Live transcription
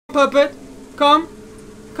puppet. Come.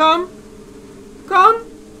 Come. Come.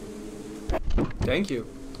 Thank you.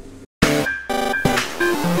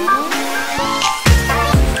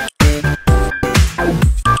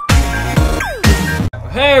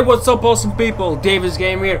 Hey, what's up awesome people? DAVY'S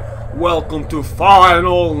game here. Welcome to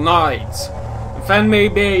Final Night. A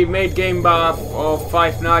fan-made game of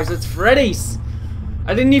Five Nights at Freddy's.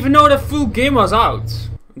 I didn't even know the full game was out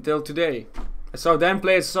until today. I saw Dan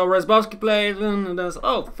play it, I saw Resbowski play it, and I was,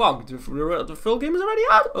 oh fuck, the full game is already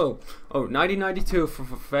out? Oh, 1992 for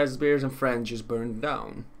Fazbear's and Friends just burned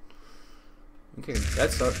down. Okay,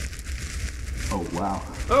 that's start. Oh wow.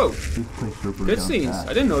 Oh, this place sure burned good down scenes. fast.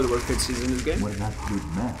 I didn't know there were good scenes in this game. What an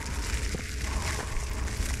absolute mess.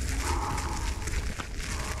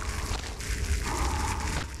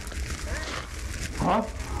 Huh?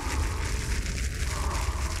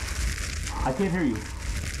 I can't hear you.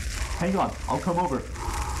 Hang on, I'll come over.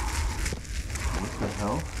 What the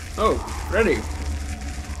hell? Oh, Freddy.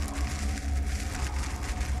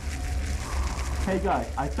 Hey guys,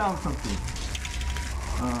 I found something.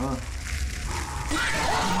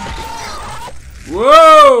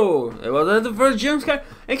 Whoa! Was that the first jump scare?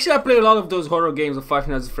 Actually, I play a lot of those horror games of Five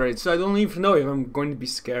Nights at Freddy's, so I don't even know if I'm going to be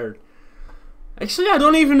scared. Actually, I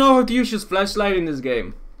don't even know how to use this flashlight in this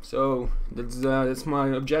game. So that's my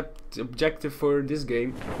objective for this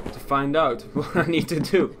game, to find out what I need to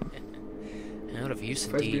do. Out of use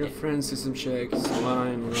First indeed. be a friend, system check,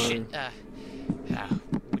 line. Shit,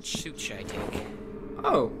 which suit should I take?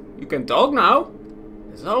 Oh, you can talk now?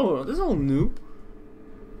 This is all new.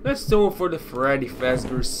 Let's go for the Freddy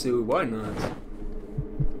Fazbear suit, why not?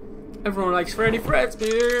 Everyone likes Freddy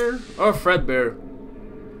Fazbear! Or Fredbear.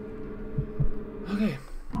 Okay.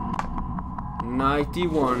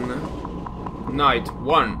 91. Night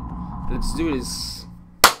 1. Let's do this.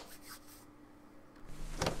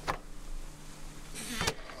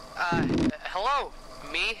 Hello?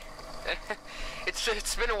 Me?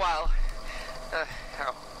 It's been a while. Oh,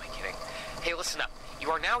 am I kidding? Hey, listen up. You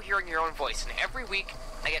are now hearing your own voice, and every week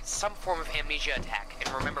I get some form of amnesia attack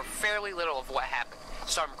and remember fairly little of what happened.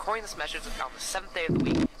 So I'm recording this message on the 7th day of the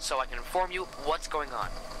week, so I can inform you what's going on.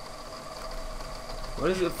 What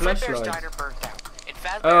is the Fredbear's flashlight? diner burned down. And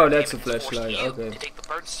Fazbear Oh, that's a Entertainment is flashlight, forcing you okay. to take the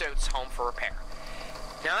burnt suits home for repair.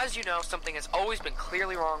 Now, as you know, something has always been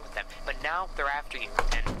clearly wrong with them, but now they're after you,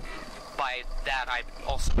 and by that I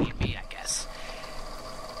also mean me, I guess.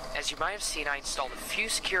 As you might have seen, I installed a few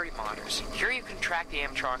security monitors. Here you can track the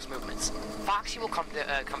animatronics' movements. Foxy will come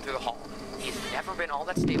through the hall. He's never been all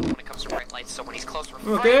that stable when it comes to bright lights, so when he's close,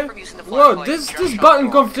 refrain Okay. from using the Whoa, flashlight. this just button shut the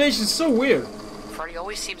door. configuration is so weird. Freddy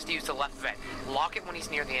always seems to use the left vent. Lock it when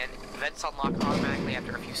he's near the end. Vents unlock automatically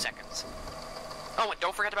after a few seconds. Oh, and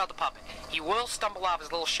don't forget about the puppet. He will stumble out of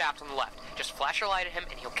his little shaft on the left. Just flash your light at him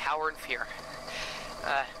and he'll cower in fear.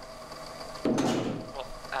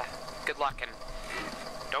 Good luck and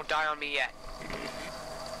don't die on me yet.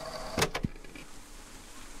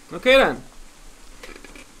 Okay then.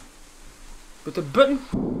 But the button.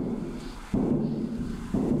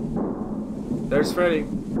 There's Freddy.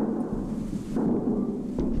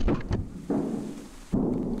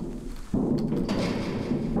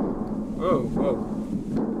 Whoa, whoa.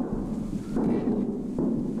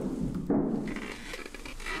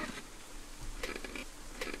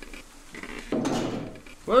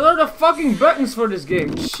 What are the fucking buttons for this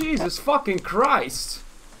game? Jesus fucking Christ.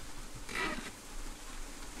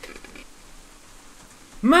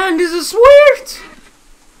 Man, this is weird!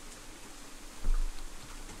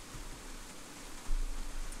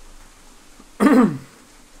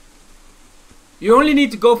 You only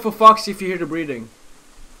need to go for Foxy if you hear the breathing.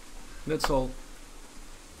 That's all.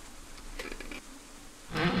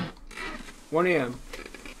 1 AM.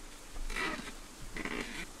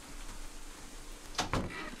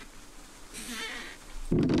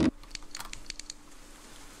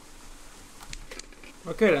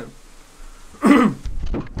 Okay then.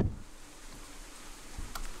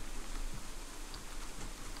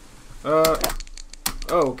 Oh,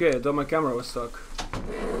 okay, I thought my camera was stuck.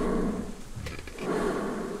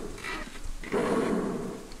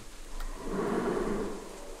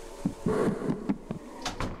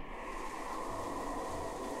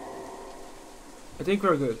 I think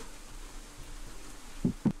we're good.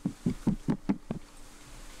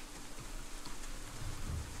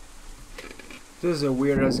 This is a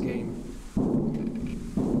weird ass game.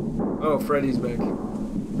 Oh, Freddy's back.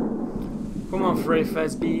 Come on, Freddy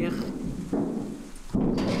Fazbear.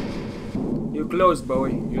 You're closed, boy.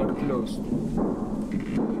 You're closed.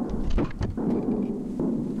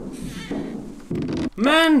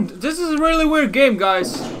 Man, this is a really weird game,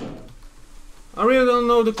 guys. I really don't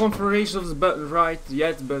know the configuration of the button right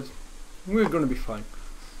yet, but we're gonna be fine.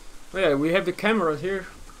 Oh yeah, we have the camera here.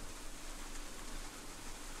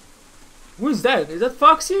 Who is that? Is that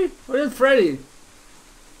Foxy? Or is that Freddy?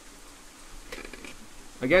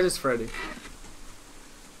 I guess it's Freddy.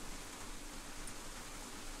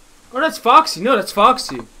 Oh, that's Foxy. No, that's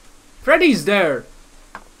Foxy. Freddy's there.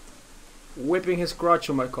 Whipping his crotch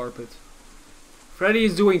on my carpet. Freddy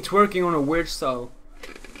is doing twerking on a weird style.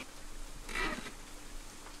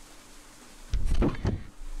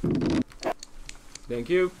 Thank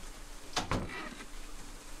you.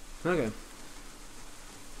 Okay.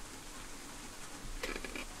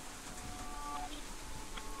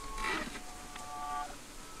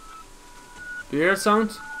 Do you hear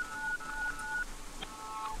sounds?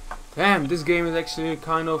 Damn, this game is actually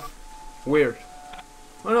kind of weird.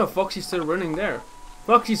 Oh no, Foxy's still running there.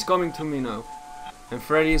 Foxy's coming to me now. And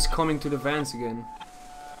Freddy is coming to the vans again.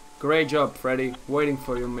 Great job, Freddy. Waiting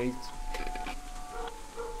for you, mate.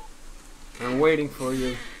 I'm waiting for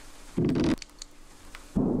you.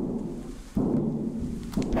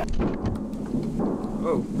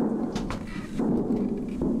 Oh.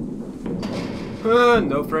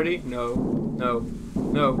 No, Freddy. No. No.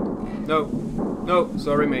 No. No. No.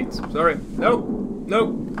 Sorry, mate. Sorry. No.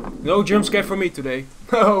 No. No jump scare for me today.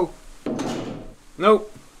 No. No.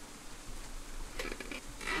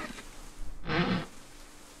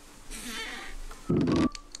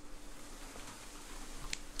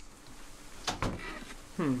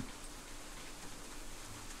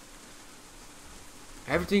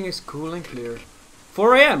 Everything is cool and clear.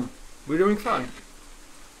 4 AM. We're doing fine.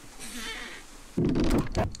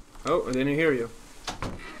 Oh, I didn't hear you.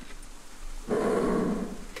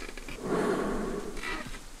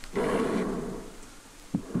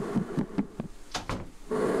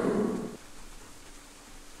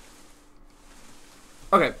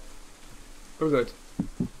 Okay. We're good.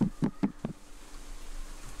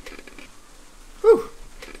 Whew.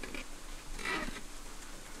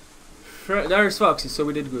 There's Foxy, so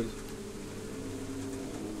we did good.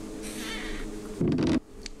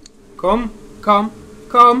 Come, come,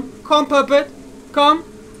 come, come, puppet. Come,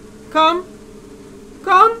 come,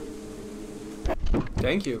 come.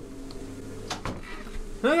 Thank you.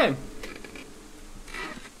 Okay.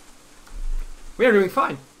 We are doing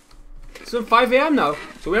fine. It's 5 AM now,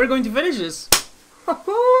 so we are going to finish this.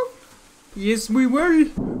 Yes, we will.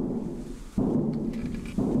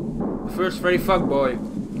 First Freddy fuckboy.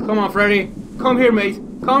 Come on, Freddy. Come here, mate.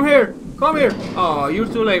 Come here. Come here. Oh, you're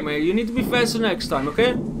too late, mate. You need to be faster next time,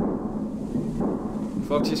 okay?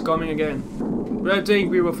 Foxy's coming again. But I think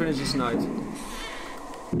we will finish this night.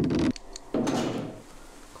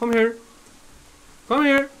 Come here. Come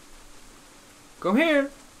here. Come here.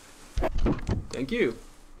 Thank you.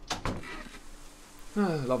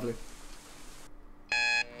 Ah, lovely.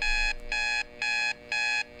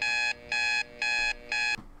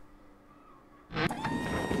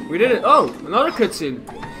 We did it! Oh! Another cutscene!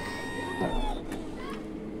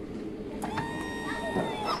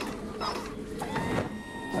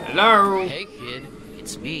 Hello! Hey kid,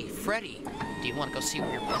 it's me, Freddy. Do you want to go see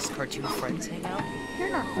where your best cartoon friends hang out? You're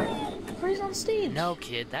not Freddy. Freddy's on stage. No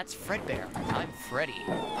kid, that's Fredbear. I'm Freddy.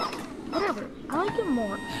 Whatever. I like him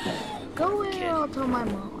more. Go away or I'll tell my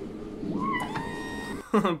mom.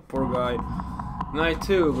 Poor guy. Night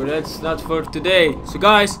 2, but that's not for today. So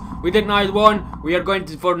guys, we did night 1. We are going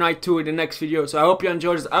to for night 2 in the next video. So I hope you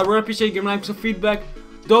enjoyed this. I would appreciate giving like some feedback.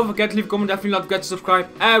 Don't forget to leave a comment, definitely not forget to subscribe.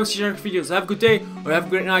 And we'll see you in the next videos. Have a good day or have a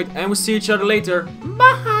great night, and we'll see each other later.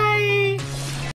 Bye!